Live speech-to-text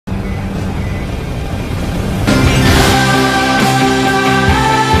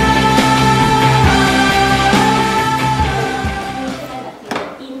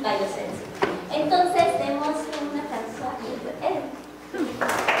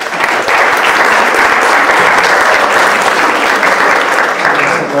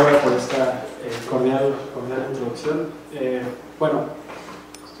Laura, por esta cordial introducción. Bueno,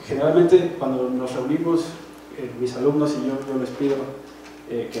 generalmente cuando nos reunimos, mis alumnos y yo les pido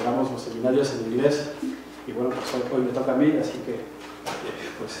que hagamos los seminarios en inglés, y bueno, pues hoy me toca a mí, así que,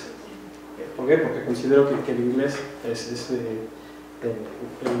 ¿por qué? Porque considero que el inglés es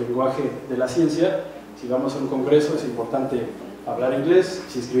el lenguaje de la ciencia. Si vamos a un congreso es importante hablar inglés,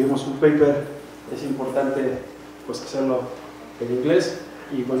 si escribimos un paper es importante pues hacerlo en inglés.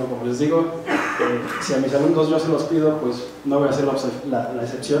 Y bueno, como les digo, si a mis alumnos yo se los pido, pues no voy a hacer la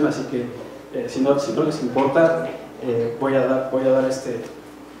excepción, así que si no les importa, voy a dar este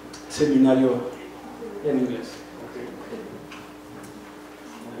seminario en inglés.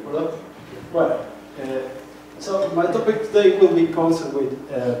 Well, so my topic today will be concerned with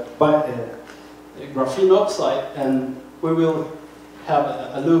graphene oxide, and we will have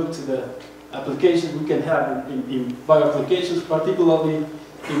a look to the applications we can have in bioapplications, particularly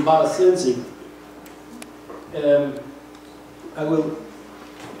in biosensing. I would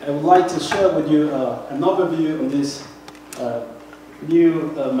like to share with you an overview on this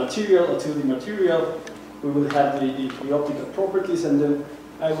new material, or 2D material. We will have the optical properties, and then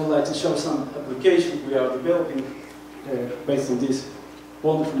I would like to show some applications we are developing based on this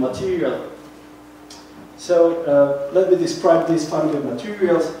wonderful material. So let me describe this family of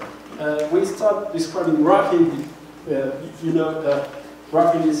materials. We start describing graphene. You know,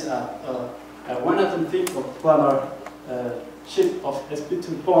 graphene is a one-atom thick or planar sheet of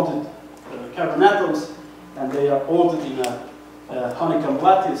sp2 bonded carbon atoms, and they are ordered in a honeycomb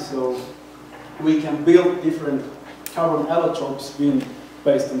lattice, so we can build different carbon allotropes being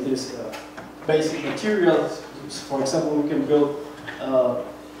based on this basic materials. For example, we can build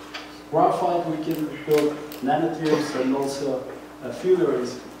graphite, we can build nanotubes, and also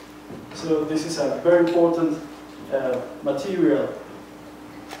fuselaries. So this is a very important material.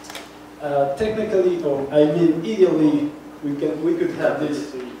 Technically, or I mean ideally, we could have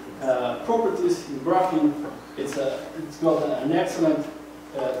these properties in graphene. It's got an excellent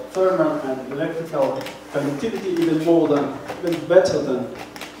thermal and electrical conductivity, even better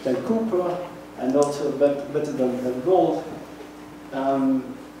than copper, and also better than gold.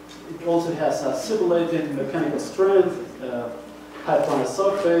 It also has a simulated mechanical strength, high planar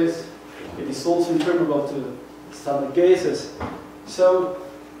surface. It is also impermeable to standard gases. So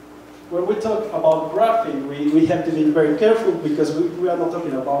when we talk about graphene, we have to be very careful, because we are not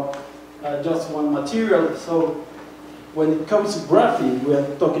talking about just one material. So when it comes to graphene, we are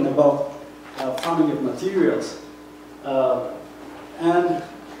talking about a family of materials. And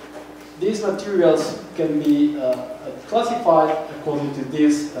these materials can be classified according to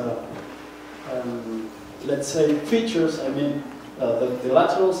these, let's say, features. I mean, the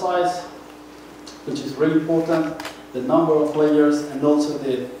lateral size, which is really important, the number of layers, and also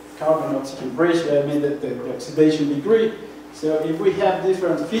the carbon-oxygen ratio, I mean the oxidation degree. So if we have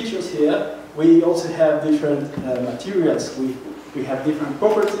different features here, we also have different materials. We have different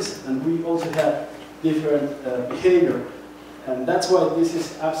properties, and we also have different behavior. And that's why this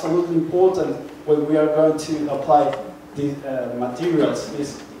is absolutely important when we are going to apply these materials,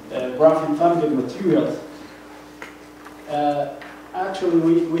 this graphene family of materials.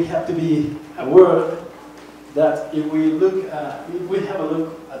 Actually, we have to be aware that if we have a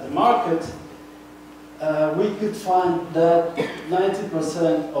look at the market, we could find that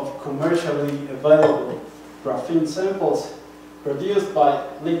 90% of commercially available graphene samples produced by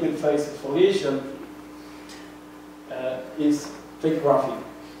liquid phase exfoliation is fake graphene.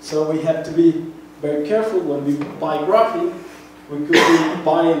 So we have to be very careful when we buy graphene. We could be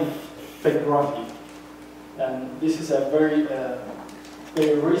buying fake graphene. And this is a very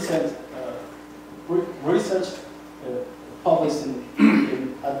recent research published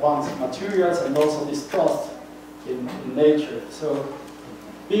in Advanced Materials, and also discussed in Nature. So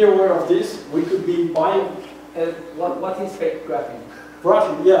be aware of this. We could be buying. What is fake graphene?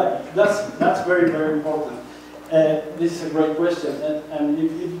 Graphene, yeah, that's very, very important. This is a great question, and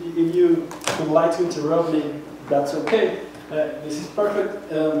if you would like to interrupt me, that's okay. This is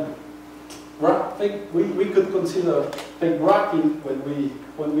perfect. We could consider fake graphene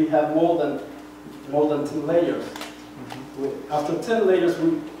when we have more than 10 layers. After 10 layers,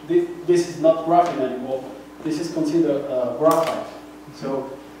 this is not graphene anymore. This is considered graphite. So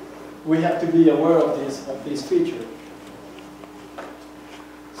we have to be aware of this feature.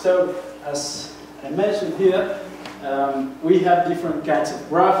 So as I mentioned here, we have different kinds of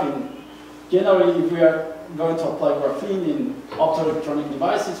graphene. Generally, if we are going to apply graphene in optoelectronic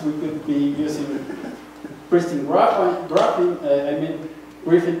devices, we could be using pristine graphene.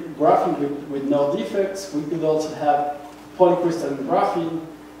 Graphene with no defects. We could also have polycrystalline graphene,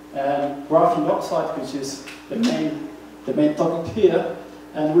 and graphene oxide, which is the main topic here,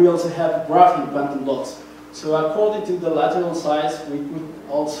 and we also have graphene quantum dots. So according to the lateral size, we could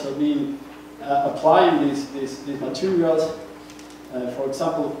also be applying these materials. For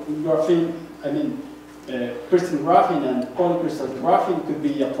example, in graphene, crystalline graphene and polycrystalline graphene could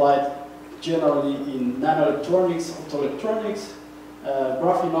be applied generally in nanoelectronics, optoelectronics.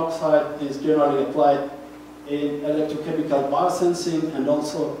 Graphene oxide is generally applied in electrochemical biosensing and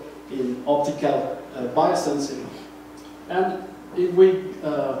also in optical biosensing. And if we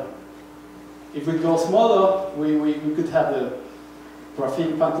go smaller, we could have the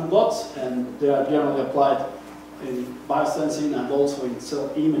graphene quantum dots, and they are generally applied in biosensing and also in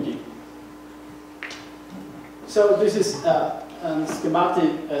cell imaging. So this is a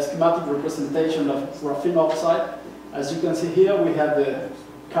schematic representation of graphene oxide. As you can see here, we have the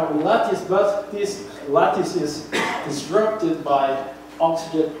carbon lattice, but this lattice is disrupted by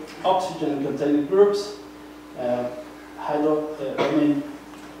oxygen-containing groups, hydroxy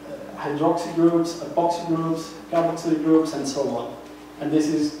groups, epoxy groups, carboxylic groups, and so on. And this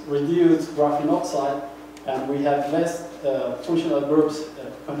is reduced graphene oxide, and we have less functional groups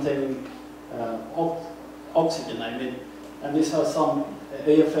containing oxygen, And these are some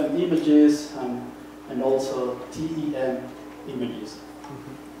AFM images and also TEM images.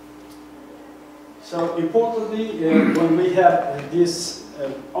 So importantly, when we have these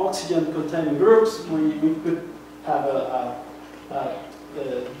oxygen-containing groups, we could have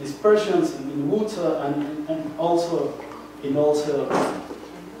dispersions in water and also in other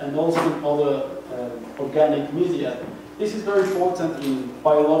organic media. This is very important in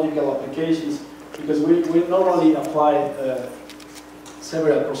biological applications because we normally apply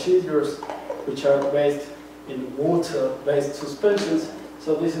several procedures which are based in water-based suspensions.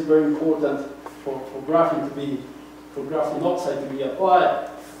 So this is very important for graphene oxide to be applied.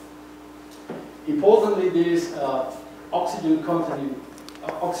 Importantly, these oxygen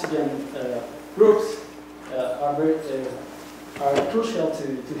groups are crucial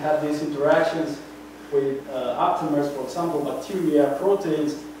to have these interactions with aptamers, for example, bacteria,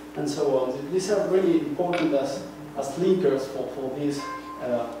 proteins, and so on. These are really important as linkers for these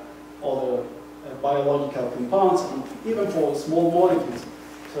other biological compounds, and even for small molecules.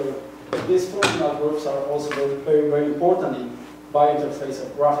 So these functional groups are also very, very important in biointerface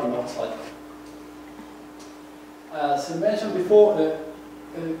of graphene oxide. As I mentioned before,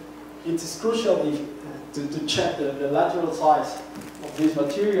 it is crucial to check the lateral size of this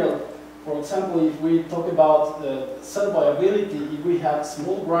material. For example, if we talk about cell viability, if we have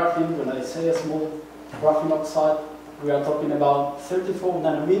small graphene, when I say a small graphene oxide, we are talking about 34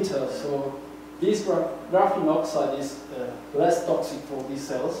 nanometers. So this graphene oxide is less toxic for these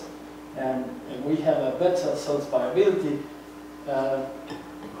cells, and we have a better cell viability.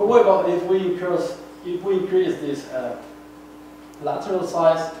 However, if we increase this lateral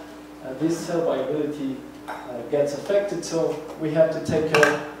size, this cell viability gets affected, so we have to take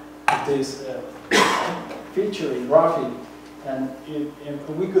care of this feature in graphene. And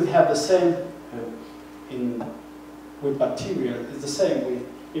we could have the same with bacteria. It's the same.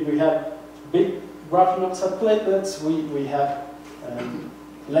 If we have big graphene oxide platelets, we have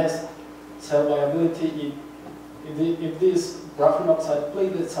less cell viability. If these graphene oxide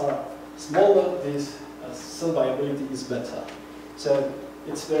platelets are smaller, this cell viability is better. So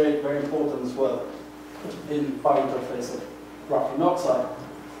it's very, very important as well in biointerface of graphene oxide.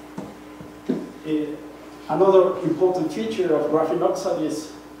 Another important feature of graphene oxide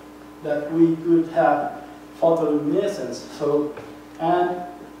is that we could have photoluminescence. So, and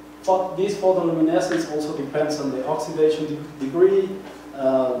this photoluminescence also depends on the oxidation degree,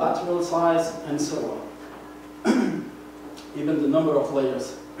 lateral size, and so on. Even the number of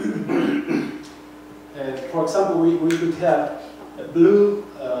layers. For example, we could have blue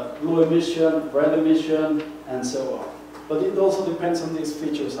emission, red emission, and so on. But it also depends on these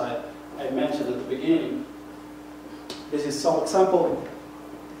features I mentioned at the beginning. This is some example.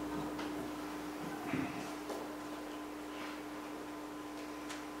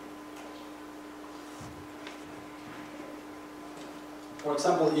 For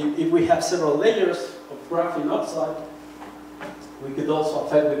example, if we have several layers of graphene oxide, we could also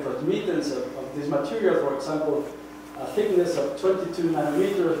affect the transmittance of this material. For example, a thickness of 22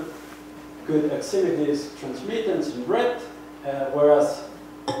 nanometers could exhibit this transmittance in red, whereas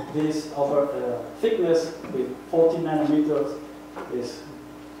this other thickness with 40 nanometers is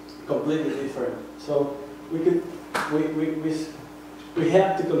completely different. So we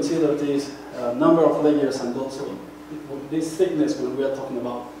have to consider this number of layers and also this thickness when we are talking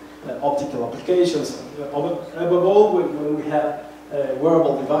about optical applications. Above all, when we have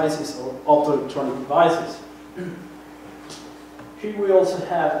wearable devices or optoelectronic devices. Here we also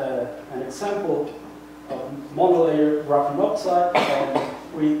have an example of monolayer graphene oxide, and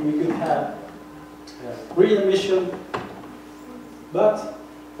we could have green emission, but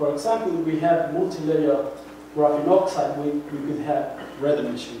for example, if we have multi-layer graphene oxide, we could have red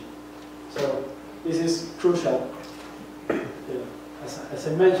emission. So this is crucial. As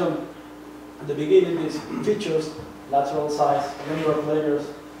I mentioned at the beginning, these features, lateral size, number of layers,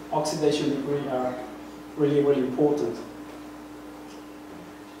 oxidation degree are really, really important.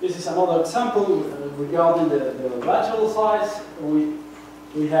 This is another example regarding the lateral size.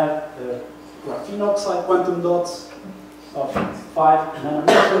 We have graphene oxide quantum dots of 5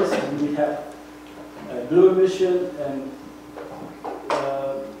 nanometers, and we have blue emission, and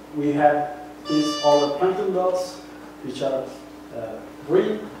we have these other quantum dots, which are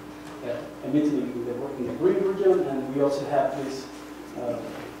green, emitting in the green region, and we also have these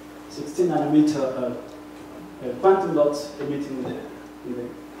 16 nanometer quantum dots emitting in the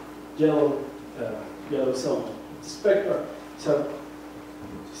yellow zone spectra. So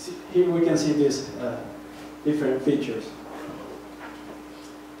here we can see these different features.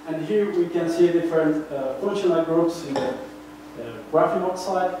 And here we can see different functional groups in the graphene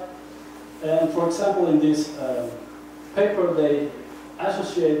oxide. And for example, in this paper, they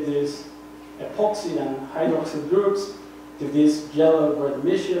associate these epoxy and hydroxyl groups to this yellow-red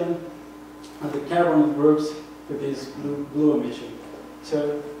emission, and the carbonyl groups to this blue emission.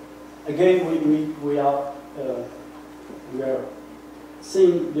 So again, we are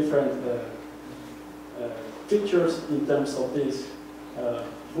seeing different features in terms of this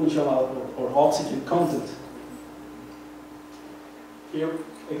functional or oxygen content. Here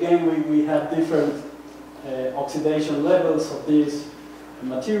again, we have different oxidation levels of this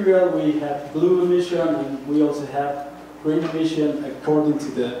material. We have blue emission, and we also have green emission according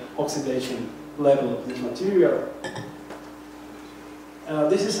to the oxidation level of this material.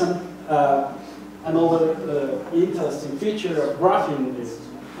 This is another interesting feature of graphene, is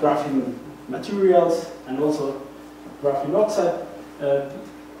graphene materials and also graphene oxide.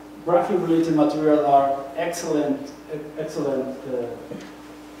 Graphene-related materials are excellent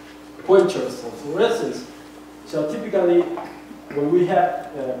quenchers of fluorescence. So typically, when we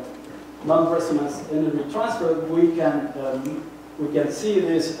have non-resonance energy transfer, we can see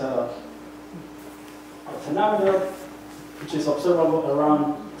this phenomenon, which is observable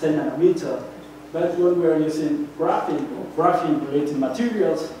around 10 nanometer. But when we are using graphene-related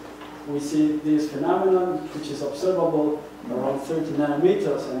materials, we see this phenomenon, which is observable around 30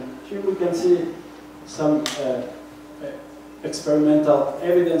 nanometers. And here we can see some experimental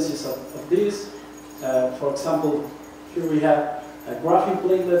evidences of this. For example, here we have a graphene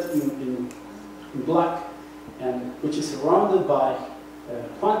platelet in black, and which is surrounded by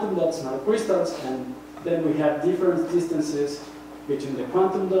quantum dots and crystals, and then we have different distances between the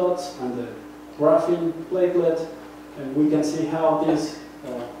quantum dots and the graphene platelet, and we can see how this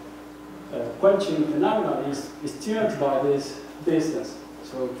quenching phenomenon is tuned by this distance.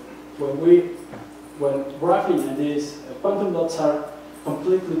 So when graphene and these quantum dots are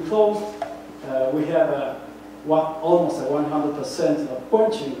completely closed, we have almost a 100% of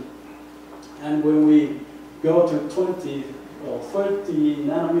quenching, and when we go to 20 or 30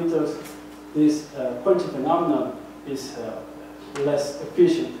 nanometers, this quenching phenomenon is less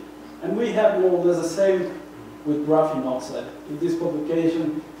efficient. And we have more or less the same with graphene oxide. In this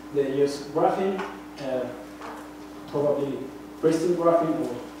publication, they use graphene, probably crystalline graphene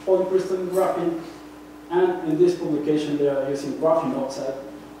or polycrystalline graphene, and in this publication they are using graphene oxide.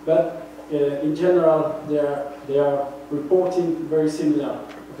 But in general, they are reporting very similar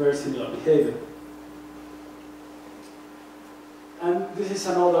behavior. And this is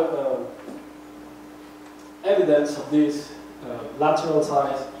another evidence of this lateral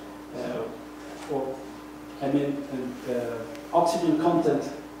size, oxygen content,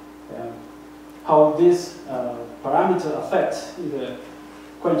 how this parameter affects the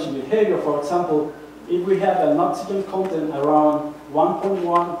quenching behavior. For example, if we have an oxygen content around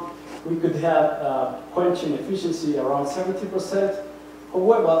 1.1, we could have quenching efficiency around 70%.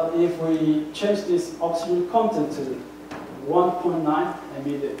 However, if we change this oxygen content to 1.9,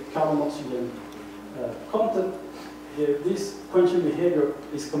 the carbon oxygen content, this quenching behavior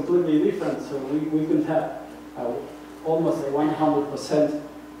is completely different. So we can have almost a 100%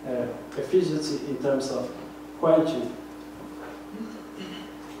 efficiency in terms of quenching.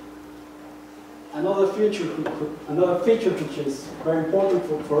 Another feature which is very important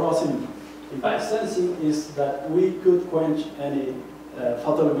for us in biosensing is that we could quench any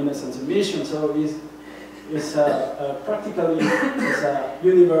photoluminescence emission. So is practically is a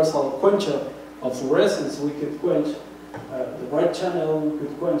universal quencher of fluorescence. We could quench the red channel, we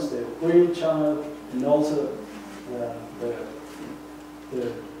could quench the green channel, and also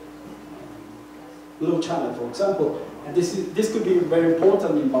the blue channel, for example. And this could be very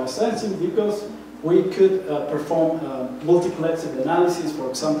important in biosensing because we could perform multiplexed analysis. For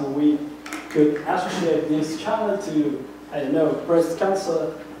example, we could associate this channel to, I don't know, breast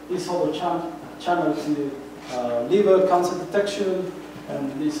cancer, this other channel to liver cancer detection,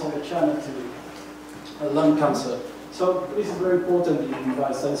 and this other channel to lung cancer. So this is very important in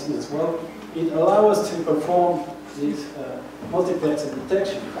biosensing as well. It allows us to perform this multiplexed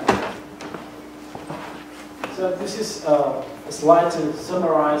detection. So this is a slide to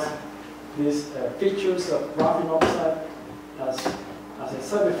summarize these features of graphene oxide. As I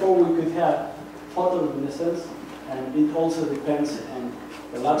said before, we could have photoluminescence, and it also depends on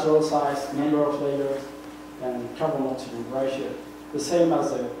the lateral size, number of layers, and carbon-oxygen ratio, the same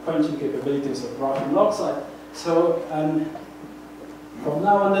as the quenching capabilities of graphene oxide. So from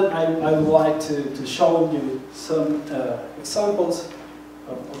now on, I would like to show you some examples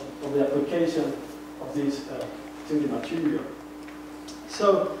of the application of this 2D material.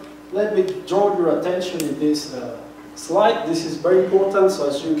 So let me draw your attention in this slide. This is very important, so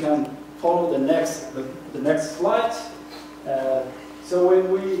as you can follow the next slide. So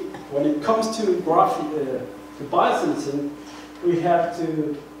when it comes to biosensing, we have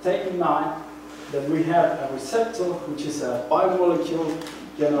to take in mind that we have a receptor, which is a biomolecule.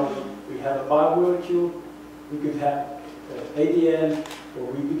 Generally, we have a biomolecule. We could have ADN, or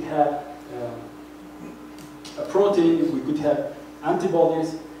we could have a protein. We could have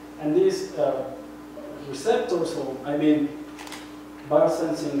antibodies, and these receptors, or I mean,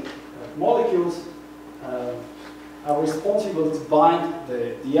 biosensing molecules, are responsible to bind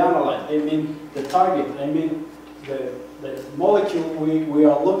the analyte. I mean, the target. I mean, the molecule we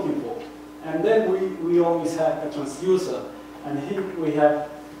are looking for. And then we always have a transducer, and here we have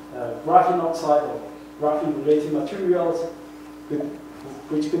graphene oxide or graphene-related materials,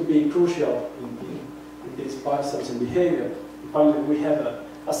 which could be crucial in this biosensing behavior. And finally, we have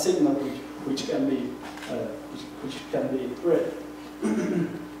a signal which can be read.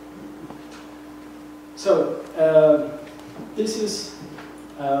 So this is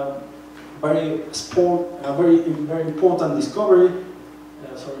a very important discovery.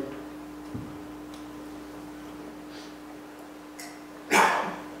 Sorry.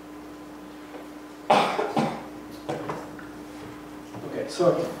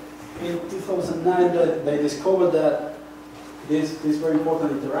 So in 2009, they discovered that this very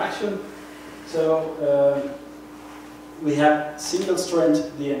important interaction. So we have single-strand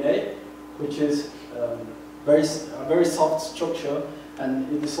DNA, which is a very soft structure,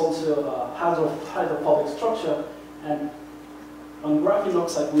 and it is also a hydrophobic structure. And on graphene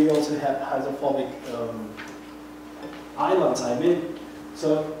oxide, we also have hydrophobic islands. I mean,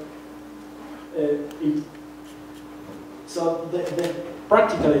 so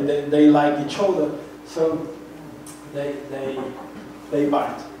practically they like each other, so they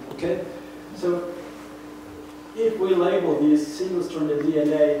bind. Okay, so if we label this single-stranded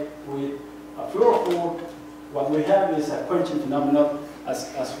DNA with a fluorophore, what we have is a quenching phenomenon,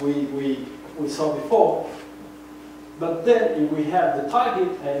 as we saw before. But then, if we have the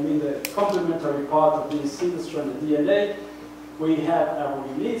target, I mean the complementary part of this single-stranded DNA, we have a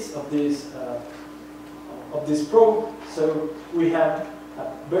release of this probe. So we have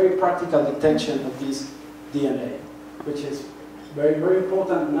a very practical detection of this DNA, which is very, very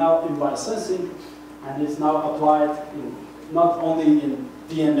important now in biosensing, and is now applied not only in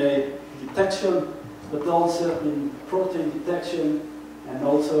DNA detection, but also in protein detection, and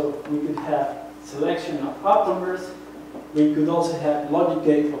also we could have selection of aptamers. We could also have logic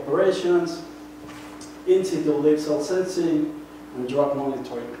gate operations, in situ live cell sensing, and drug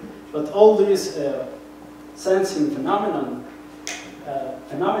monitoring. But all these sensing phenomena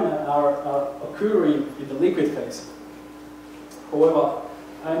are occurring in the liquid phase. However,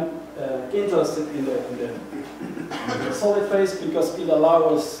 I'm interested in the solid phase because it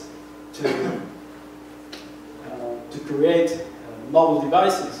allows us to create novel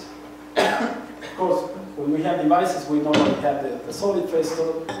devices. Of course, when we have devices, we normally have the solid phase,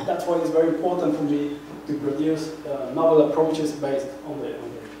 so that's why it's very important for me to produce novel approaches based on the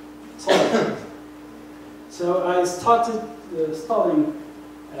solid phase. So I started studying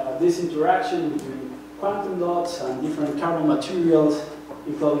this interaction between quantum dots and different carbon materials,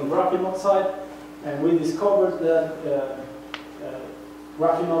 including graphene oxide, and we discovered that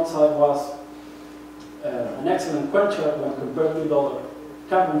graphene oxide was an excellent quencher when compared with other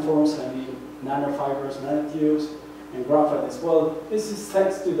carbon forms. I mean, nanofibers, nanotubes, and graphite as well. This is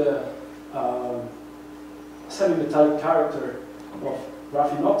thanks to the semi-metallic character of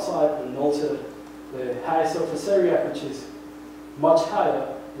graphene oxide and also the high surface area, which is much higher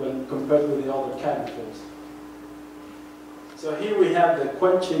when compared with the other chemicals. So here we have the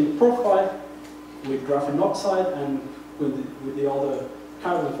quenching profile with graphene oxide and with the other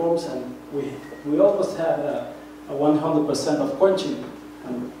carbon forms, and we almost have a 100% of quenching.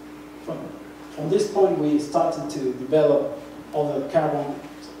 And from this point, we started to develop other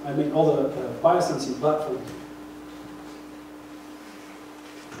other biosensing platforms.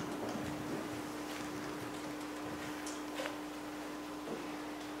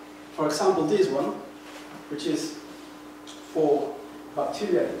 For example, this one, which is for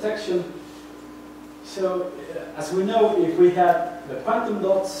bacteria detection. So, as we know, if we have the quantum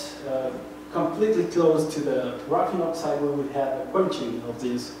dots completely close to the graphene oxide, we would have a quenching of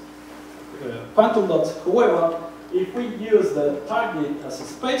these quantum dots. However, if we use the target as a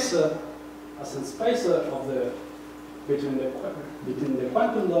spacer of between the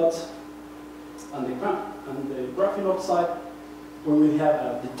quantum dots and the graphene oxide, we will have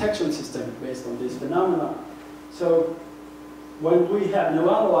a detection system based on this phenomena. So when we have no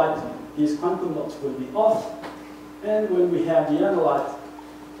analyte, these quantum dots will be off, and when we have the analyte,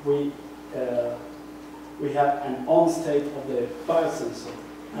 we have an on state of the biosensor.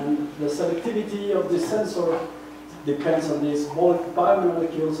 And the selectivity of this sensor depends on these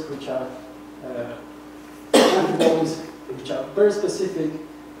biomolecules, which are antibodies, which are very specific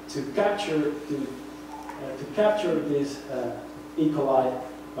to capture these E. coli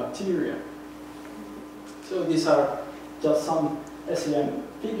bacteria. So these are just some SEM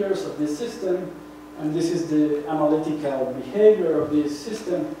figures of this system, and this is the analytical behavior of this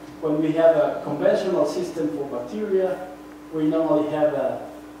system. When we have a conventional system for bacteria, we normally have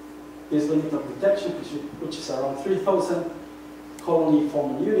this limit of detection, which is around 3,000 colony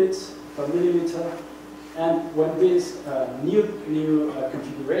forming units per milliliter. And when this new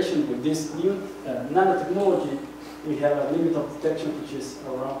configuration with this new nanotechnology, we have a limit of detection which is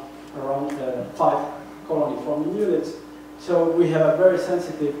around 5 colony forming units. So we have a very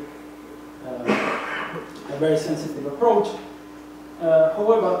sensitive approach.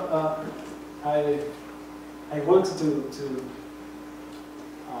 However, I wanted to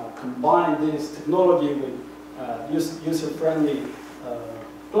combine this technology with user-friendly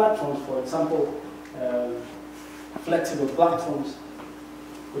platforms. For example, flexible platforms,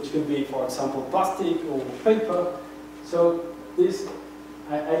 which could be, for example, plastic or paper. So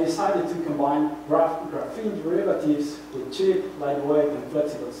I decided to combine graphene derivatives with cheap, lightweight, and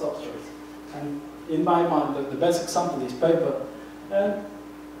flexible substrates. And in my mind, the best example is paper. And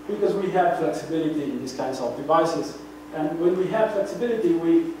because we have flexibility in these kinds of devices, and when we have flexibility,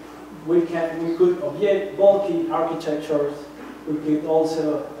 we could obviate bulky architectures. We could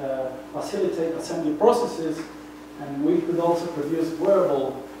also facilitate assembly processes, and we could also produce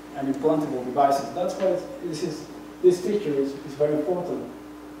wearable and implantable devices. That's why this feature is very important.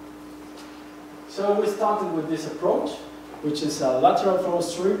 So we started with this approach, which is a lateral flow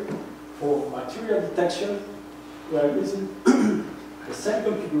strip for bacterial detection. We are using the same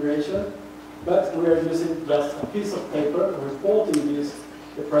configuration, but we are using just a piece of paper reporting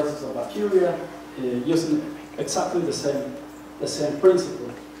the presence of bacteria using exactly the same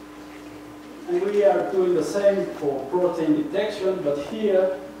principle. And we are doing the same for protein detection, but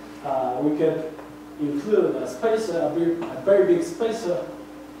here we can include a spacer, a very big spacer,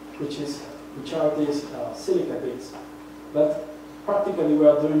 which are these silica bits. But practically we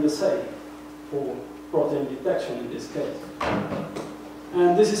are doing the same for protein detection in this case.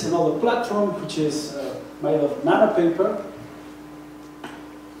 And this is another platform which is made of nanopaper.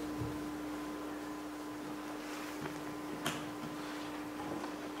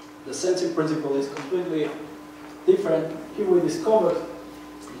 The sensing principle is completely different. Here we discovered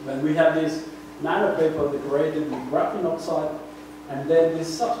when we have this nanopaper decorated with graphene oxide, and then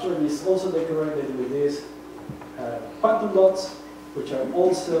this substrate is also decorated with these quantum dots, which are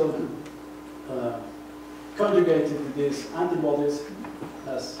also conjugated with these antibodies.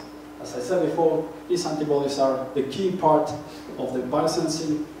 As I said before, these antibodies are the key part of the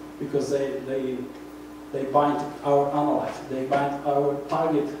biosensing because they bind our analyte, they bind our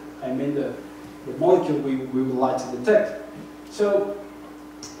target, I mean the molecule we would like to detect. So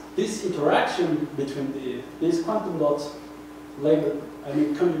this interaction between these quantum dots labeled,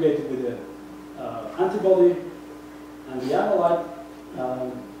 conjugated with the antibody and the analyte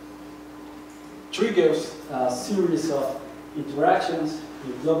triggers a series of interactions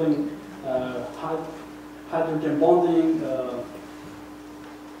including hydrogen bonding,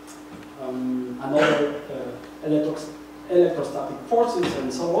 and other electrostatic forces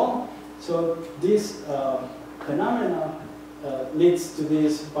and so on. So this phenomena leads to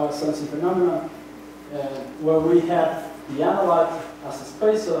this biosensing phenomena where we have the analyte as a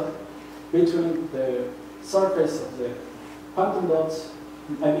spacer between the surface of the quantum dots,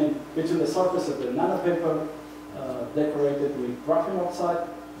 between the surface of the nanopaper decorated with graphene oxide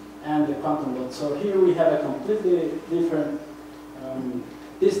and the quantum dots. So here we have a completely different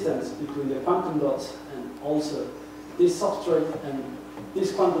distance between the quantum dots and also this substrate, and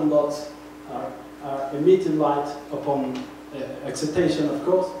these quantum dots are emitting light upon excitation, of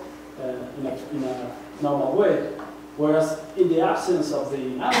course, in a normal way. Whereas in the absence of the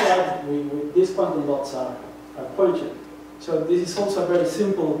analyte, these quantum dots are quenched. So this is also a very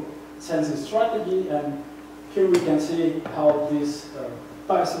simple sensing strategy, and here we can see how this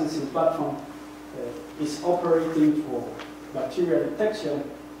biosensing platform is operating for bacterial detection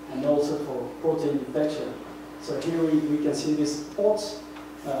and also for protein detection. So here we can see these spots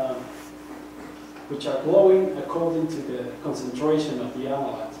which are glowing according to the concentration of the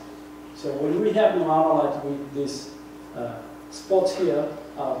analyte. So when we have no analyte, these spots here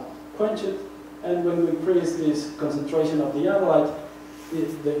are quenched, and when we increase this concentration of the analyte,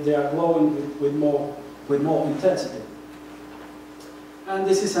 they are glowing with more intensity. And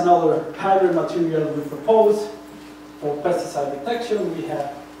this is another hybrid material we propose for pesticide detection. We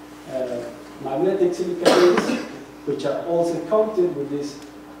have magnetic silica beads, which are also coated with this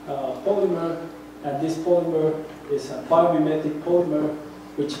polymer, and this polymer is a biomimetic polymer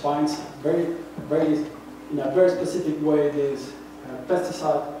which binds in a very specific way this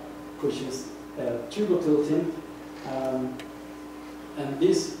pesticide, which is tubultin, and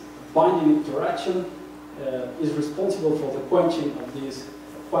this binding interaction is responsible for the quenching of these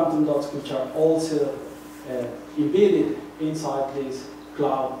quantum dots, which are also embedded inside this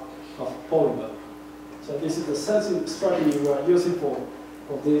cloud of polymer. So this is the sensing strategy we are using for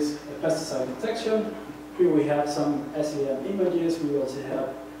this pesticide detection. Here we have some SEM images. We also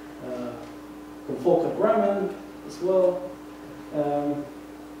have confocal Raman as well.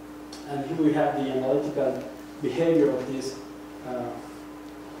 And here we have the analytical behavior of this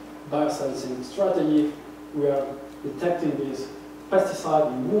biosensing strategy. We are detecting this pesticide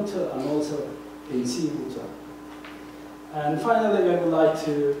in water and also in seawater. And finally, I would like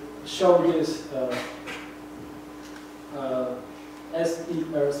to show this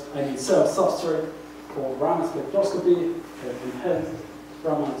cell substrate for Raman spectroscopy, enhanced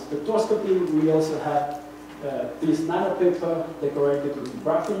Raman spectroscopy. We also have this nanopaper decorated with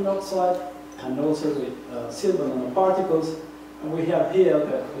graphene oxide and also with silver nanoparticles. And we have here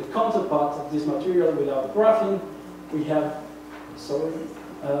the counterpart of this material without graphene. We have,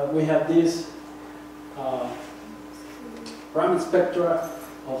 this Raman spectra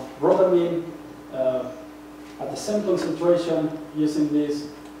of rhodamine at the same concentration using this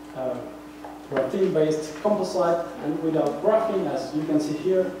graphene-based composite, and without graphene, as you can see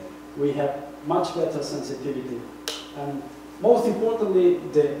here, we have much better sensitivity. And most importantly,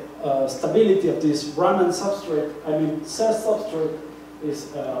 the stability of this Raman substrate, cell substrate,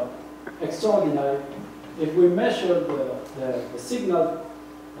 is extraordinary. If we measure the signal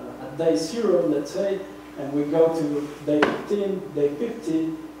at day 0, let's say, and we go to day 15, day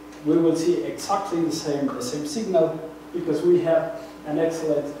 50, we will see exactly the same signal, because we have an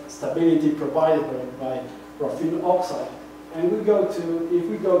excellent stability provided by graphene oxide. And if we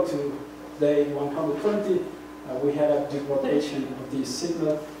go to day 120, we have a degradation of this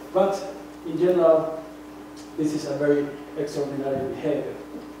signal. But in general, this is a very extraordinary behavior.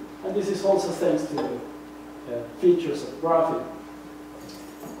 And this is also thanks to the features of graphene.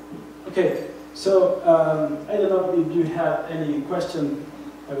 Okay, so I don't know if you have any question.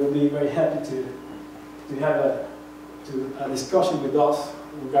 I will be very happy to have a discussion with us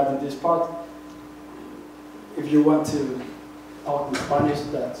regarding this part. If you want to talk in Spanish,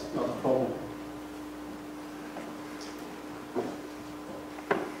 that's not a problem.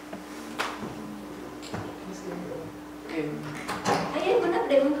 ¿Hay alguna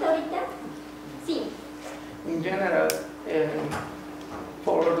pregunta ahorita? Sí. In general,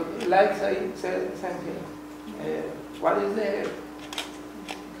 for light sensing, what is the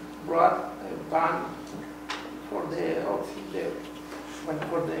broad band for the oxide,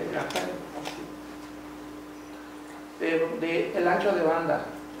 for the graphene oxide? El ancho de banda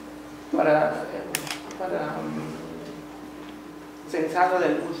para sensado de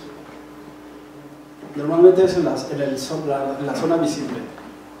luz. Normalmente es en la zona visible.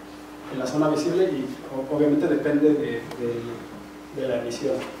 En la zona visible, y obviamente depende de la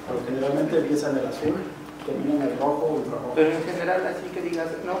emisión. Pero generalmente empieza en el azul terminan en rojo o infrarrojo. Pero en general, así que digas,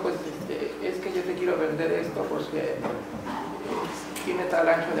 no, pues es que yo te quiero vender esto porque tiene tal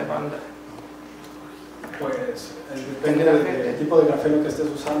ancho de banda. Pues depende del tipo de grafeno que estés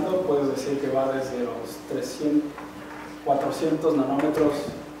usando, puedes decir que va desde los 400 nanómetros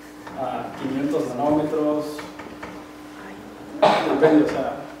a 500 nanómetros, depende,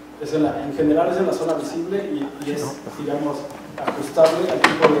 o sea, en general es en la zona visible y es, digamos, ajustable al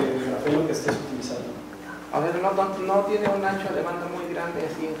tipo de grafeno que estés utilizando. A ver, no tiene un ancho de banda muy grande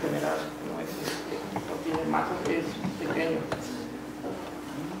así en general, no tiene más, es pequeño.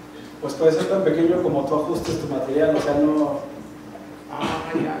 Pues puede ser tan pequeño como tú ajustes tu material, o sea, no...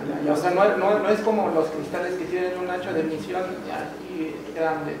 O sea, no es como los cristales que tienen un ancho de emisión así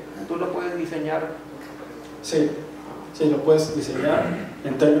grande. Tú lo puedes diseñar. Sí, lo puedes diseñar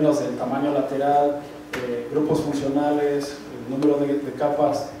en términos del tamaño lateral, grupos funcionales, el número de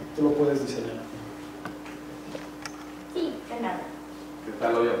capas, tú lo puedes diseñar. Sí, de nada. ¿Qué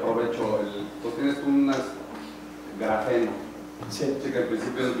tal? Hoy aprovecho, tú tienes unas grafeno, Sí. que en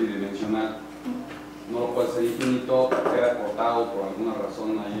principio es bidimensional, no lo puedes hacer infinito, queda cortado por alguna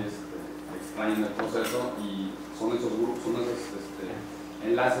razón ahí extraña en el proceso y son esos grupos, son esos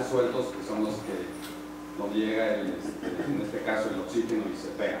enlaces sueltos que son los que nos llega en este caso el oxígeno y se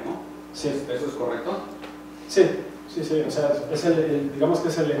pega, ¿no? Sí. ¿Eso es correcto? Sí, o sea, es digamos que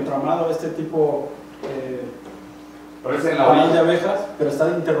es el entramado de este tipo pero es en la panal de orilla. abejas, pero está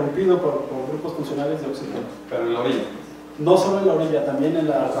interrumpido por grupos funcionales de oxígeno. Pero en la orilla. No solo en la orilla, también en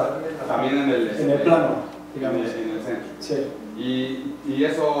También en el plano, digamos. En el centro. Sí. Y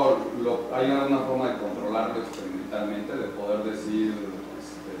eso, ¿hay alguna forma de controlarlo experimentalmente, de poder decir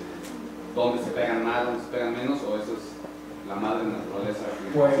dónde se pegan más, dónde se pegan menos, o eso es la madre naturaleza?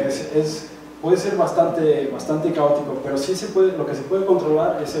 Pues puede ser bastante caótico, pero sí lo que se puede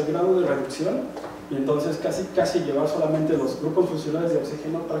controlar es el grado de reducción y entonces casi llevar solamente los grupos funcionales de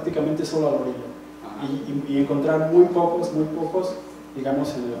oxígeno prácticamente solo a la orilla y encontrar muy pocos,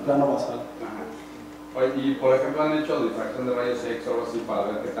 digamos, en el plano basal. Ajá. Oye, y por ejemplo, ¿han hecho difracción de rayos X o algo así para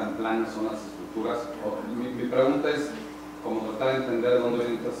ver qué tan planas son las estructuras? Mi pregunta es, como tratar de entender dónde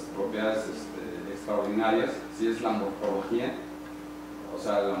vienen estas propiedades extraordinarias, si es la morfología, o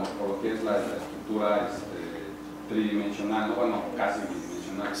sea, la morfología es la estructura tridimensional, ¿no? Bueno, casi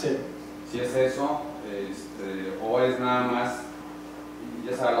bidimensional. Sí. Si es eso, o es nada más, y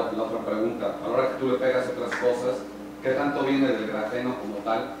esa era la otra pregunta, a la hora que tú le pegas otras cosas, ¿qué tanto viene del grafeno como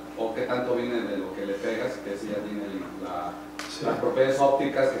tal, o qué tanto viene de lo que le pegas, que si ya tiene las propiedades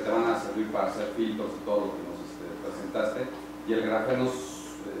ópticas que te van a servir para hacer filtros y todo lo que nos presentaste, y el grafeno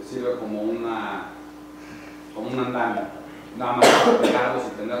sirve como un andamio, nada más para pegarlos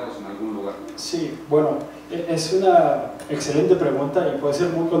y tenerlos en algún lugar? Sí, bueno, es una excelente pregunta y puede ser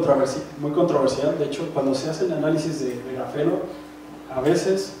muy controversial. De hecho, cuando se hace el análisis de grafeno, a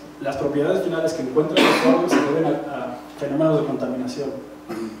veces las propiedades finales que encuentran los usuarios se deben a fenómenos de contaminación.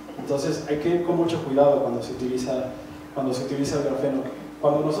 Entonces hay que ir con mucho cuidado cuando se utiliza el grafeno.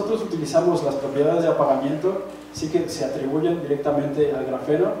 Cuando nosotros utilizamos las propiedades de apagamiento, sí que se atribuyen directamente al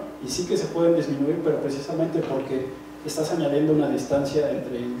grafeno y sí que se pueden disminuir, pero precisamente porque estás añadiendo una distancia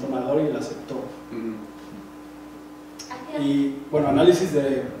entre el tomador y el aceptor. Y bueno, análisis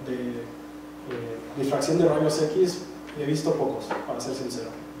de difracción de rayos X he visto pocos, para ser sincero.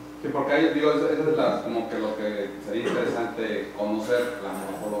 Sí, porque ahí, digo, eso es como que lo que sería interesante conocer, la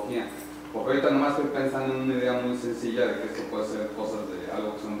morfología. Porque ahorita nomás estoy pensando en una idea muy sencilla de que esto puede ser cosas de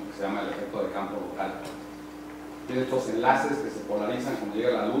algo que se llama el efecto de campo local. Tiene estos enlaces que se polarizan cuando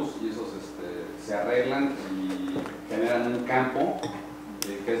llega la luz y esos se arreglan y generan un campo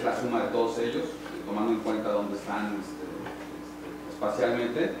que es la suma de todos ellos, tomando en cuenta dónde están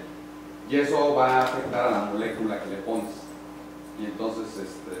espacialmente, y eso va a afectar a la molécula que le pones. Y entonces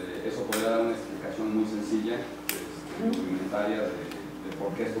eso podría dar una explicación muy sencilla, rudimentaria de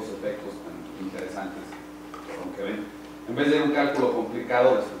por qué estos efectos tan interesantes son que ven. En vez de un cálculo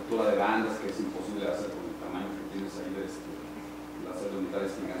complicado de estructura de bandas, que es imposible de hacer con el tamaño que tienes ahí de las células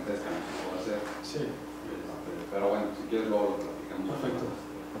unitarias gigantescas, no se puede hacer. Sí. Pero bueno, si quieres luego lo platicamos. Perfecto.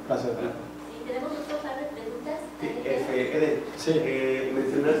 Gracias. Tenemos otro par de preguntas. Sí, Eden,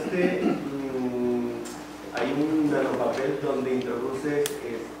 mencionaste hay un nanopapel donde introduces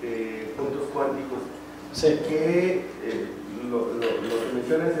puntos cuánticos. Sí. Que lo que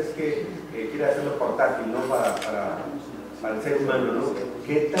mencionas es que quiere hacerlo portátil, ¿no? Para el ser humano, ¿no?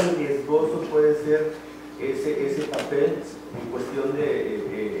 ¿Qué tan riesgoso puede ser ese papel en cuestión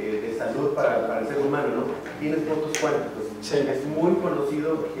de salud para el ser humano, ¿no? Tienes puntos cuánticos. Sí. Es muy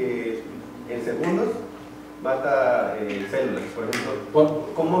conocido que en segundos mata células, por ejemplo.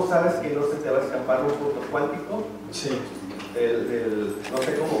 ¿Cómo sabes que no se te va a escapar un punto cuántico? Sí. No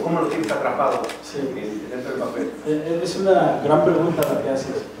sé cómo lo tienes atrapado sí. Dentro del papel. Es una gran pregunta la que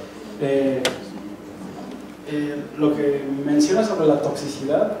haces. Lo que mencionas sobre la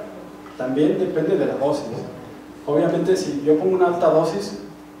toxicidad también depende de la dosis. Obviamente, si yo pongo una alta dosis,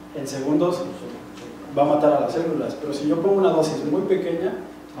 en segundos va a matar a las células, pero si yo pongo una dosis muy pequeña,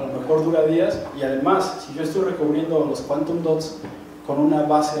 a lo mejor dura días, y además, si yo estoy recubriendo los quantum dots con una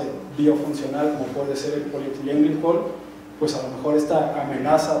base biofuncional, como puede ser el polietilenglicol, pues a lo mejor esta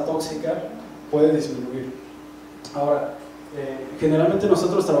amenaza tóxica puede disminuir. Ahora, generalmente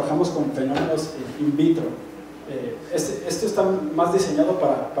nosotros trabajamos con fenómenos in vitro. Esto está más diseñado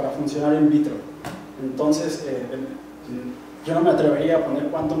para funcionar in vitro. Entonces, yo no me atrevería a poner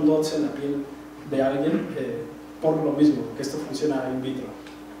quantum dots en la piel de alguien por lo mismo, que esto funciona in vitro.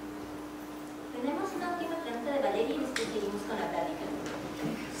 Tenemos una última pregunta de Valeria y después seguimos con la plática.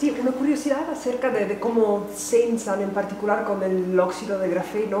 Sí, una curiosidad acerca de cómo sensan, en particular con el óxido de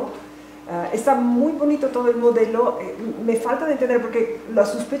grafeno. Está muy bonito todo el modelo, me falta de entender porque la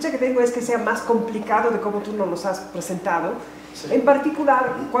sospecha que tengo es que sea más complicado de cómo tú nos los has presentado. Sí. En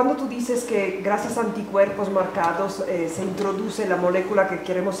particular, cuando tú dices que gracias a anticuerpos marcados se introduce la molécula que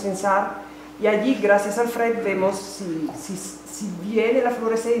queremos sensar, y allí gracias al FRED vemos si viene la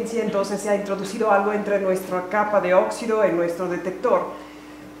fluorescencia, entonces se ha introducido algo entre nuestra capa de óxido y nuestro detector.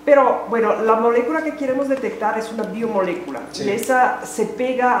 Pero bueno, la molécula que queremos detectar es una biomolécula, sí. Y esa se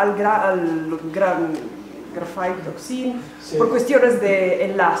pega al graphene oxide, sí. Por cuestiones de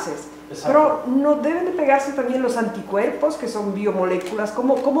enlaces. Exacto. Pero no deben de pegarse también los anticuerpos, que son biomoléculas.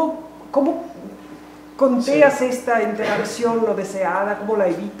 ¿Cómo conteas, sí, esta interacción no deseada? ¿Cómo la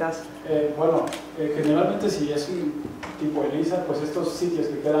evitas? Bueno, generalmente si es un tipo ELISA, pues estos sitios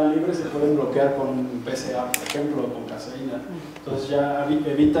que quedan libres se pueden bloquear con PCA, por ejemplo, o con caseína. Entonces ya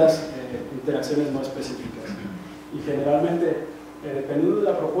evitas interacciones no específicas. Y generalmente, dependiendo de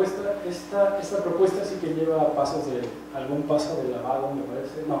la propuesta, esta propuesta sí que lleva algún paso de lavado, me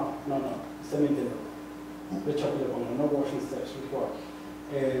parece. No, estoy mintiendo. De hecho, aquí lo pongo, no washing steps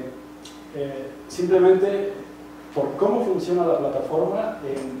required. Simplemente, por cómo funciona la plataforma,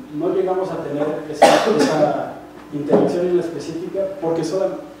 no llegamos a tener esa interacción en específica, porque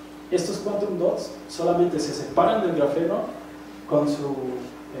estos quantum dots solamente se separan del grafeno con su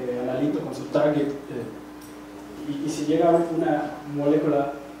analito, con su target, y si llega una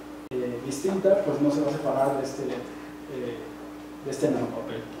molécula distinta, pues no se va a separar de este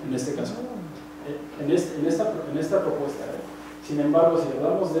nanopapel, en este caso, en esta propuesta. Sin embargo, si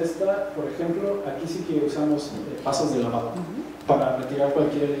hablamos de esta, por ejemplo, aquí sí que usamos pasos de lavado para retirar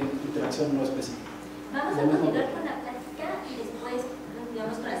cualquier interacción no específica. Vamos a continuar con la plática y después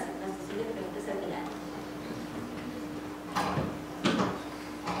continuamos con la sesión de preguntas al final.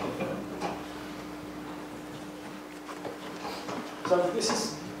 So this is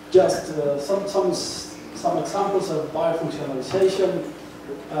just some examples of biofunctionalization.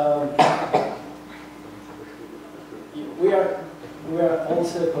 We are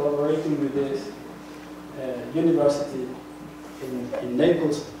also collaborating with this university in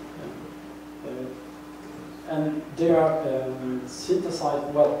Naples, and they are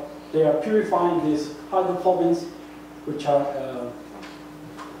they are purifying these hydrofobins, which are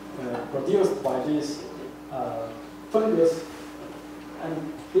produced by these fungus,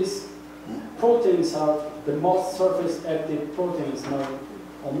 and these proteins are the most surface active proteins known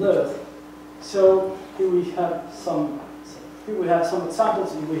on Earth. So here we have some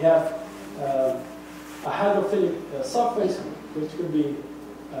examples. We have a hydrophilic surface, which could be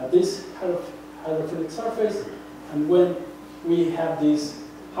this hydrophilic surface, and when we have this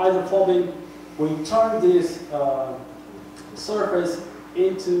hydrophobin, we turn this surface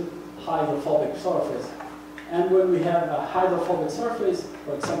into hydrophobic surface. And when we have a hydrophobic surface,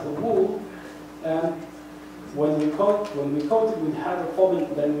 for example wool, and when we coat it with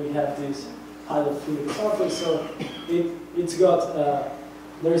hydrophobin, then we have this hydrophilic surface. So it's got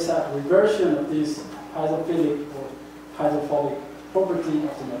there is a reversion of this hydrophilic or hydrophobic property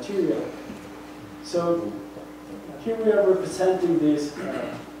of the material. So here we are representing this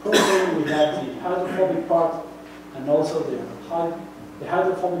protein. We have the hydrophobic part and also the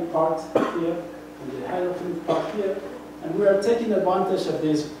hydrophobic part here and the hydrophilic part here, and we are taking advantage of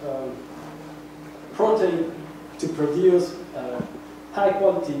this protein to produce high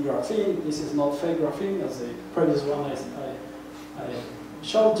quality graphene. This is not fake graphene as the previous one I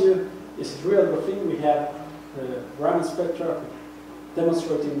showed you. This is real graphene. We have the Raman spectra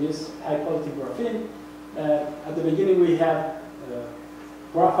demonstrating this high quality graphene. At the beginning we have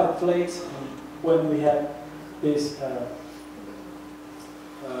graphite flakes, and when we have this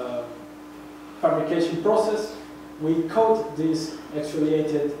fabrication process. We coat these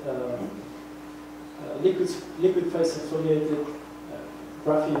exfoliated, liquid phase exfoliated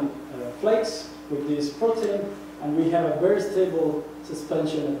graphene flakes with this protein, and we have a very stable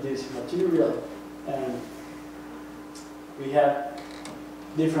suspension of this material. And we have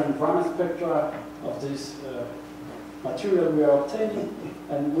different Raman spectra of this material we are obtaining,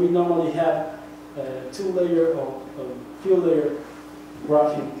 and we normally have two-layer or few-layer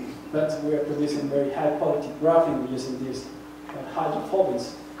graphene, but we are producing very high-quality graphene using these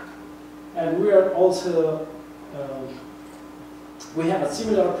hydrophobins. And we are also, we have a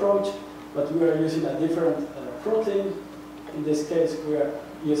similar approach, but we are using a different protein. In this case, we are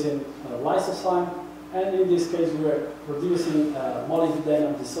using lysozyme, and in this case, we are producing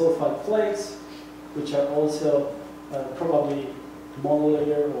molybdenum disulfide flakes, which are also probably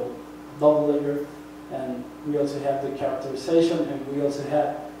monolayer or double layer. And we also have the characterization, and we also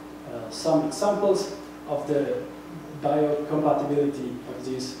have some examples of the biocompatibility of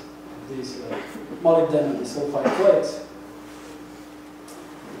these molybdenum disulfide flakes.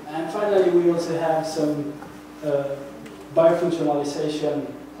 And finally, we also have some biofunctionalization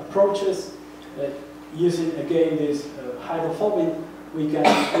approaches. Using again this hydrophobin, we can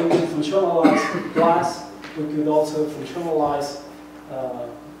functionalize glass. We could also functionalize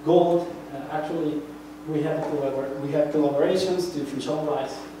gold. Actually, we have collaborations to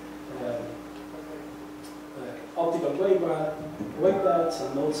functionalize optical waveguides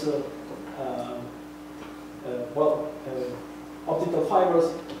and also optical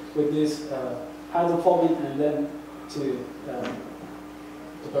fibers with this hydrophobin, and then to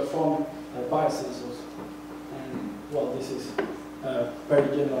perform biosensors. And well, this is very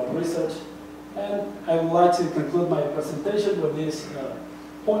general research. And I would like to conclude my presentation with these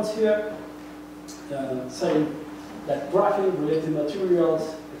points here, saying that graphene-related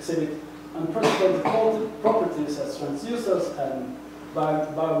materials exhibit unprecedented properties as transducers and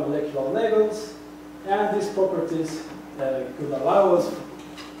biomolecular labels, and these properties could allow us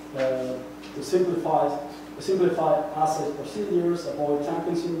to simplify assay procedures, avoid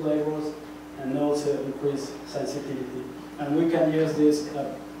time-consuming labels, and also increase sensitivity. And we can use these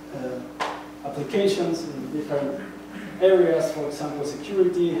applications in different areas, for example,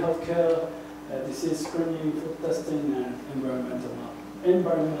 security, healthcare, disease screening, food testing, and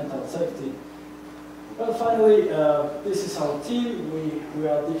environmental safety. Well, finally, this is our team. We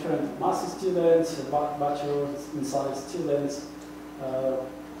are different master students, bachelor in science students.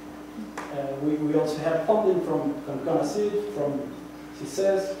 We also have funding from CONACYT, from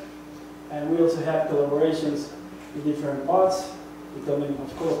CICES, and we also have collaborations in different parts, including,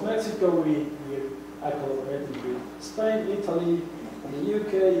 of course, Mexico. I collaborated with Spain, Italy, the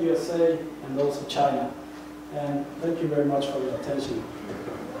UK, USA, and also China. And thank you very much for your attention.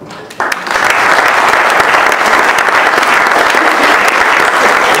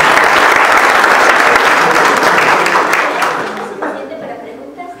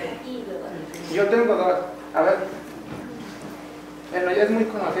 Yo tengo dos. A ver, bueno, ya es muy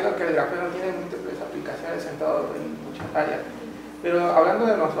conocido que el grafeno tiene múltiples aplicaciones en muchas áreas. Pero hablando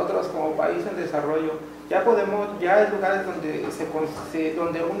de nosotros como país en desarrollo, ya hay lugares donde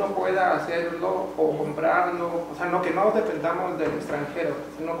uno pueda hacerlo o comprarlo, o sea, no que no dependamos del extranjero,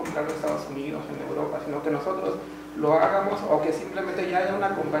 sino comprarlo en Estados Unidos, en Europa, sino que nosotros lo hagamos, o que simplemente ya haya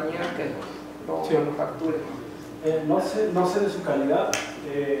una compañía que lo manufacture. No sé de su calidad,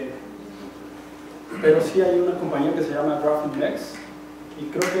 pero sí hay una compañía que se llama Graphene Oxide, y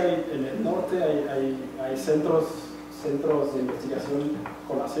creo que en el norte hay centros de investigación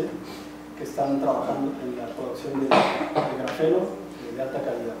CONACYT que están trabajando en la producción de grafeno de alta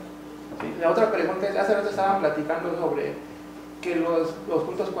calidad. Sí, la otra pregunta es, hace rato estaban platicando sobre que los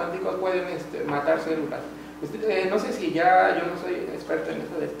puntos cuánticos pueden matar células. No sé si yo no soy experto en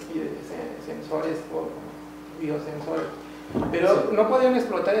eso de sensores o biosensores, pero no podrían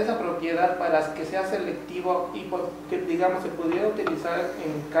explotar esa propiedad para que sea selectivo y que, digamos, se pudiera utilizar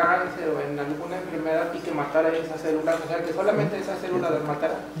en cáncer o en alguna enfermedad y que matara esas células, o sea, que solamente esas células las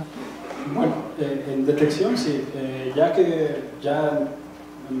matara. Bueno, en detección sí,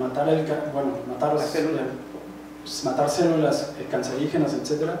 matar células cancerígenas,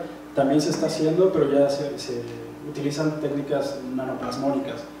 etcétera, también se está haciendo, pero ya se utilizan técnicas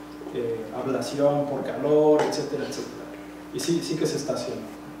nanoplasmónicas, ablación por calor, etcétera, etcétera. Y sí que se está haciendo.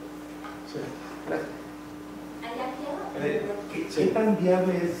 Sí. ¿Qué tan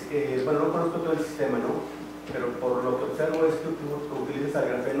viable es? Bueno, no conozco todo el sistema, ¿no? Pero por lo que observo es que utilizas al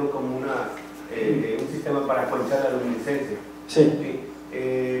grafeno como un sistema para conectar la luminiscencia. Sí.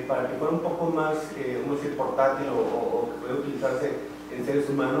 para que fuera un poco más, vamos a decir, portátil o que pueda utilizarse en seres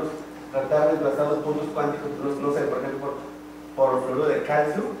humanos, tratar de desplazar los puntos cuánticos, no sé, por ejemplo, por fluoruro de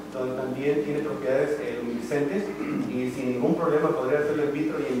calcio, donde también tiene propiedades luminiscentes, y sin ningún problema podría hacerlo in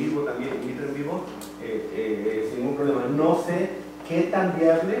vitro y en vivo también, in vitro en vivo, sin ningún problema. No sé qué tan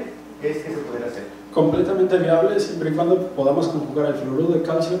viable es que se pudiera hacer. Completamente viable, siempre y cuando podamos conjugar el fluoruro de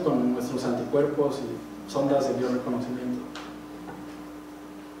calcio con nuestros anticuerpos y sondas de bioreconocimiento.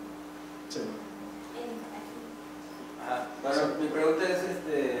 Sí. Bueno, mi pregunta es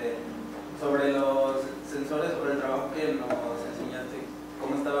sobre los sensores, sobre el trabajo que nos enseñaste,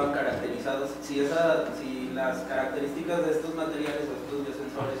 cómo estaban caracterizados, si las características de estos materiales o estos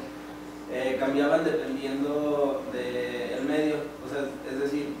biosensores cambiaban dependiendo del medio. O sea, es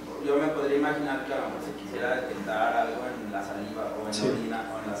decir, yo me podría imaginar que a lo mejor se quisiera detectar algo en la saliva o en la orina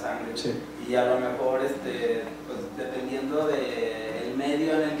o en la sangre, y a lo mejor pues, dependiendo del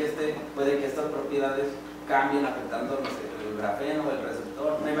medio en el que esté, puede que estas propiedades cambien afectando, no sé, el grafeno o el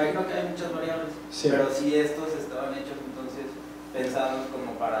receptor. Me imagino que hay muchas variables, pero si estos estaban hechos entonces pensados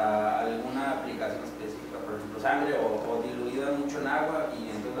como para alguna aplicación específica, por ejemplo sangre, o diluida mucho en agua y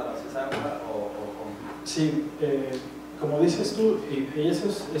entonces la base es agua, o sí, como dices tú, y eso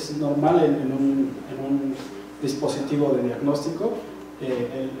es normal en un dispositivo de diagnóstico.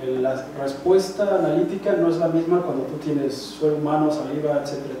 La respuesta analítica no es la misma cuando tú tienes suero humano, saliva,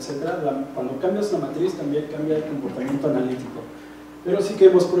 etcétera, etcétera. Cuando cambias la matriz también cambia el comportamiento analítico. Pero sí que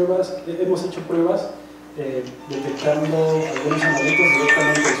hemos hecho pruebas detectando algunos analitos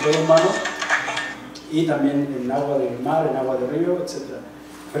directamente en suero humano y también en agua de mar, en agua de río, etcétera.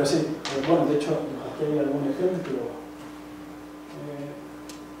 Pero sí, bueno, de hecho aquí hay algún ejemplo.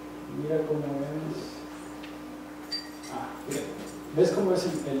 Mira cómo es. Mira. ¿Ves cómo es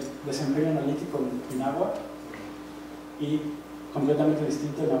el desempeño analítico en agua? Y completamente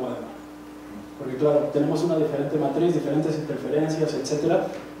distinto en agua de mar. Porque claro, tenemos una diferente matriz, diferentes interferencias, etc.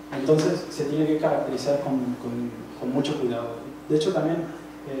 Entonces se tiene que caracterizar con mucho cuidado. De hecho también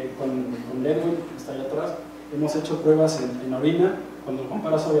con Ledwin, que está allá atrás, hemos hecho pruebas en orina. Cuando lo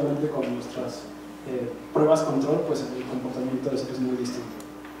comparas obviamente con nuestras pruebas control, pues el comportamiento es muy distinto.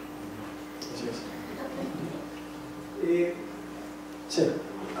 Así es. Sí.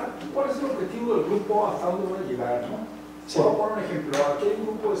 ¿Cuál es el objetivo del grupo? ¿Hasta dónde van a llegar? ¿No? Sí. Puedo poner un ejemplo. Aquí hay un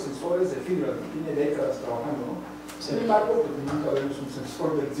grupo de sensores de fibra que tiene décadas trabajando, ¿no? Sí. Sin embargo, pues nunca vemos un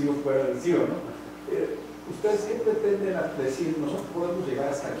sensor del CIO fuera del CIO, ¿no? ¿Ustedes qué pretenden decir? Nosotros podemos llegar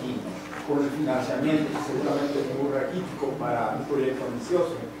hasta aquí, ¿no? Con el financiamiento, que seguramente es muy raquítico para un proyecto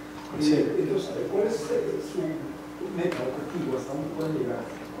ambicioso. Sí. Entonces, ¿cuál es su meta, objetivo? ¿Hasta dónde pueden llegar?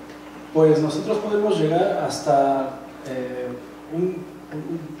 Pues nosotros podemos llegar hasta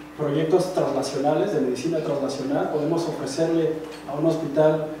proyectos translacionales, de medicina translacional. Podemos ofrecerle a un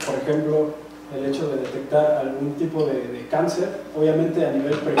hospital, por ejemplo, el hecho de detectar algún tipo de cáncer, obviamente a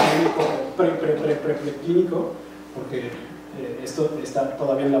nivel preclínico, preclínico, porque esto está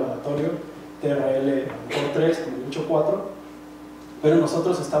todavía en laboratorio, TRL por 3, como mucho 4, pero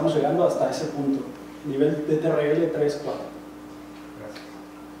nosotros estamos llegando hasta ese punto, nivel de TRL 3, 4.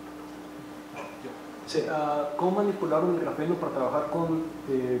 Sí. ¿Cómo manipularon el grafeno para trabajar con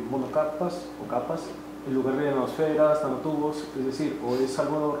monocapas o capas en lugar de nanosferas, nanotubos? Es decir, ¿o es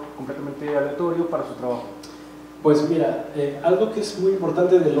algo completamente aleatorio para su trabajo? Pues mira, algo que es muy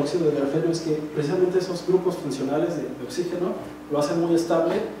importante del óxido de grafeno es que precisamente esos grupos funcionales de oxígeno lo hacen muy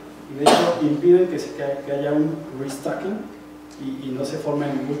estable y de hecho impiden que haya un restacking y no se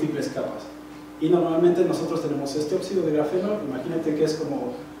formen múltiples capas. Y normalmente nosotros tenemos este óxido de grafeno, imagínate que es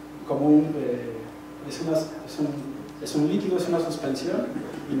como es un líquido, es una suspensión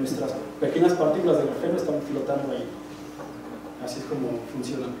y nuestras pequeñas partículas de grafeno están flotando ahí. Así es como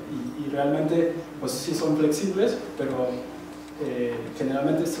funcionan. Y realmente, pues sí son flexibles, pero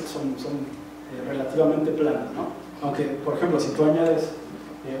generalmente son relativamente planas, ¿no? Aunque, por ejemplo, si tú añades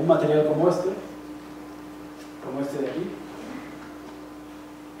un material como este de aquí,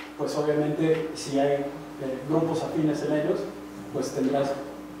 pues obviamente si hay grupos afines en ellos, pues tendrás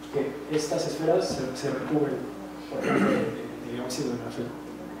que estas esferas se recubren, por ejemplo, de óxido de grafeno.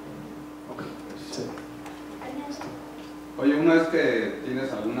 Okay. Sí. Oye, una vez que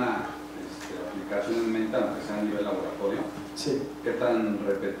tienes alguna aplicación en mente, aunque sea a nivel laboratorio, sí, ¿qué tan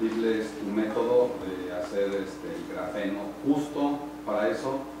repetible es tu método de hacer el grafeno justo para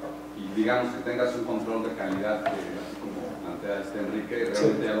eso? Y digamos que tengas un control de calidad que, así como plantea Enrique,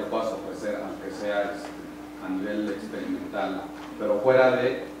 realmente ya lo puedas ofrecer, aunque sea a nivel experimental, pero fuera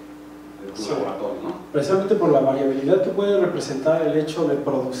de tu laboratorio, ¿no? Precisamente por la variabilidad que puede representar el hecho de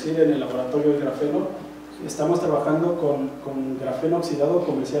producir en el laboratorio el grafeno, estamos trabajando con grafeno oxidado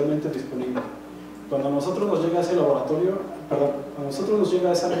comercialmente disponible. Cuando a nosotros nos llega ese laboratorio, perdón, a nosotros nos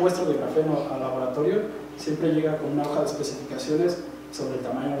llega esa muestra de grafeno al laboratorio, siempre llega con una hoja de especificaciones sobre el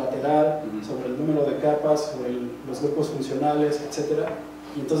tamaño lateral, sobre el número de capas, sobre los grupos funcionales, etc.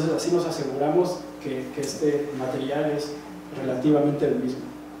 Y entonces así nos aseguramos que este material es relativamente el mismo.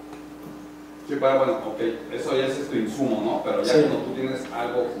 Sí, bueno, ok, eso ya es tu insumo, ¿no? Pero ya cuando tú tienes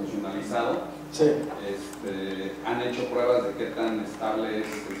algo funcionalizado, han hecho pruebas de qué tan estable es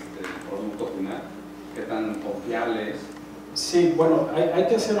el producto final, qué tan confiable es. Sí, bueno, hay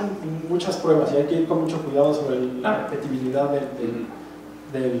que hacer muchas pruebas y hay que ir con mucho cuidado sobre la repetibilidad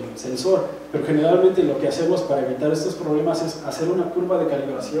del sensor, pero generalmente lo que hacemos para evitar estos problemas es hacer una curva de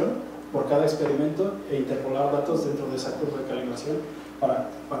calibración por cada experimento e interpolar datos dentro de esa curva de calibración para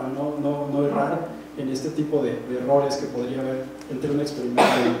no errar en este tipo de errores que podría haber entre un experimento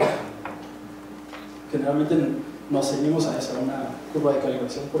y otro. Generalmente nos seguimos a esa, una curva de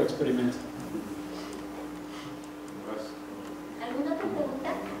calibración por experimento. ¿Alguna otra pregunta?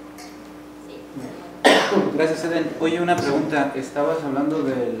 Sí. Gracias, Eden. Oye, una pregunta. Estabas hablando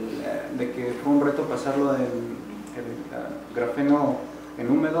de que fue un reto pasarlo del grafeno en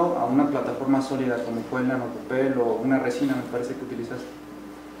húmedo a una plataforma sólida como fue el nanopapel o una resina, me parece que utilizaste.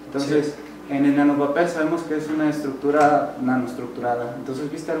 Entonces, en el nanopapel sabemos que es una estructura nanoestructurada. Entonces,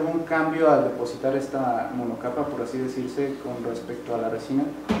 ¿viste algún cambio al depositar esta monocapa, por así decirse, con respecto a la resina?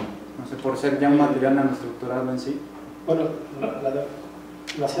 No sé, por ser ya un material nanoestructurado en sí. Bueno,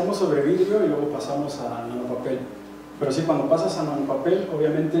 la hacíamos sobre vidrio y luego pasamos a nanopapel. Pero sí, cuando pasas a nanopapel,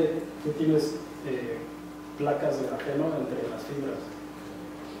 obviamente tú tienes placas de grafeno entre las fibras.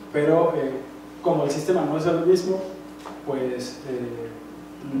 Pero como el sistema no es el mismo, pues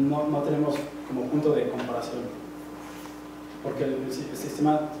no tenemos como punto de comparación. Porque el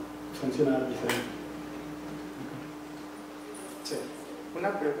sistema funciona diferente. Sí.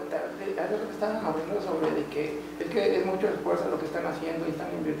 Una pregunta, algo que estaban hablando sobre de que es mucho esfuerzo lo que están haciendo y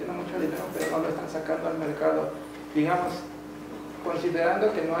están invirtiendo mucho dinero, pero no lo están sacando al mercado. Digamos,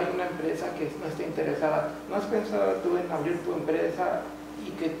 considerando que no hay una empresa que no esté interesada, ¿no has pensado tú en abrir tu empresa y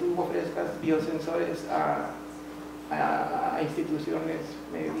que tú ofrezcas biosensores a instituciones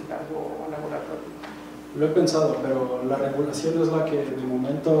médicas o laboratorios? Lo he pensado, pero la regulación es la que de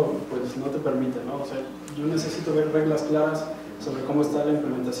momento pues no te permite, ¿no? O sea, yo necesito ver reglas claras sobre cómo está la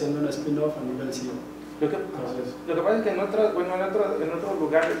implementación de un spin-off a nivel CEO. Lo que pasa es que en otros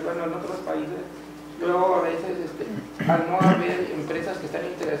lugares, en otros países, luego a veces al no haber empresas que están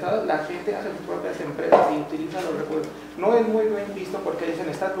interesadas, la gente hace sus propias empresas y utiliza los recursos. No es muy bien visto porque dicen,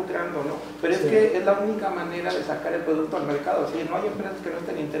 estás lucrando, ¿no? Pero es que es la única manera de sacar el producto al mercado. Si no hay empresas que no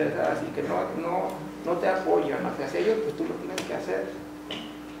estén interesadas y que no te apoyan hacia ellos, pues tú lo tienes que hacer.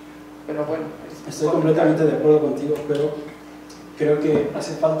 Pero bueno. Estoy completamente de acuerdo contigo, pero creo que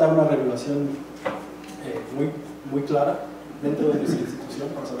hace falta una regulación muy clara dentro de nuestra institución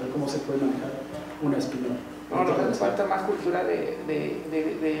para saber cómo se puede manejar una spin-off. No, nos hace falta más cultura de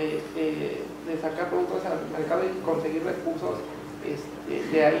sacar productos al mercado y conseguir recursos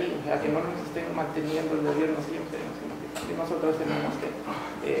de ahí, o sea, que no nos estén manteniendo el gobierno siempre, sino que nosotros tenemos que,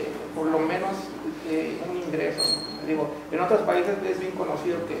 por lo menos, un ingreso, ¿no? Digo, en otros países es bien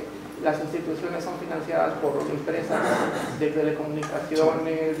conocido que las instituciones son financiadas por empresas de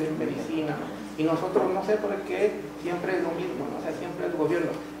telecomunicaciones, de medicina, y nosotros no sé por qué siempre es lo mismo, ¿no? O sea, siempre es el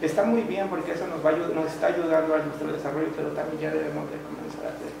gobierno. Está muy bien porque eso nos está ayudando a nuestro desarrollo, pero también ya debemos de comenzar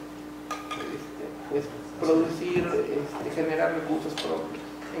a hacer, pues, producir, generar recursos propios,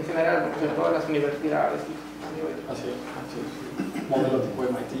 en general, en todas las universidades y a nivel. Así es. Modelo tipo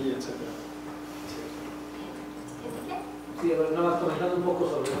MIT, etc. Sí, bueno, nada más comentando un poco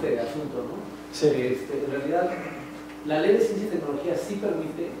sobre este asunto, ¿no? Sí. En realidad, la ley de ciencia y tecnología sí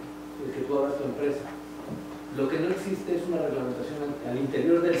permite que tú abras tu empresa. Lo que no existe es una reglamentación al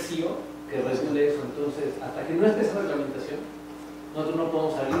interior del CIO que regule eso. Entonces, hasta que no esté esa reglamentación, nosotros no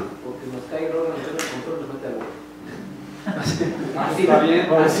podemos salir porque nos cae el órgano de control y nos mete al bote. Así Está bien,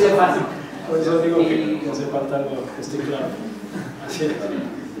 así de fácil. Por eso digo que hace falta algo que esté claro. Así es.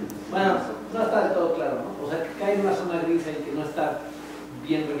 Bueno, no está del todo claro, ¿no? O sea, que cae en una zona gris en que no está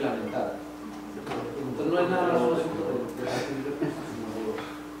bien reglamentada. Entonces no es nada más un asunto de recibir recursos.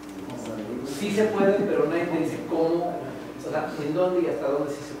 Sí se puede, pero nadie te dice cómo, o sea, en dónde y hasta dónde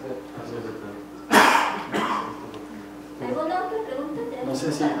sí se puede. ¿Alguna otra pregunta? No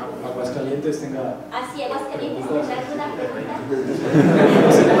sé si Aguascalientes tenga... Sí, Aguascalientes tendrá alguna pregunta.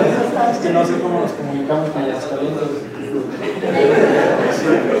 Es que no sé cómo nos comunicamos con Aguascalientes.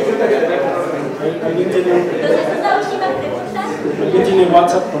 ¿Alguien tiene... Entonces, una última pregunta. ¿Alguien tiene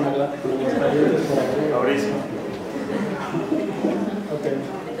WhatsApp con Aguascalientes por aquí?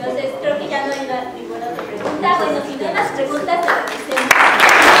 Entonces creo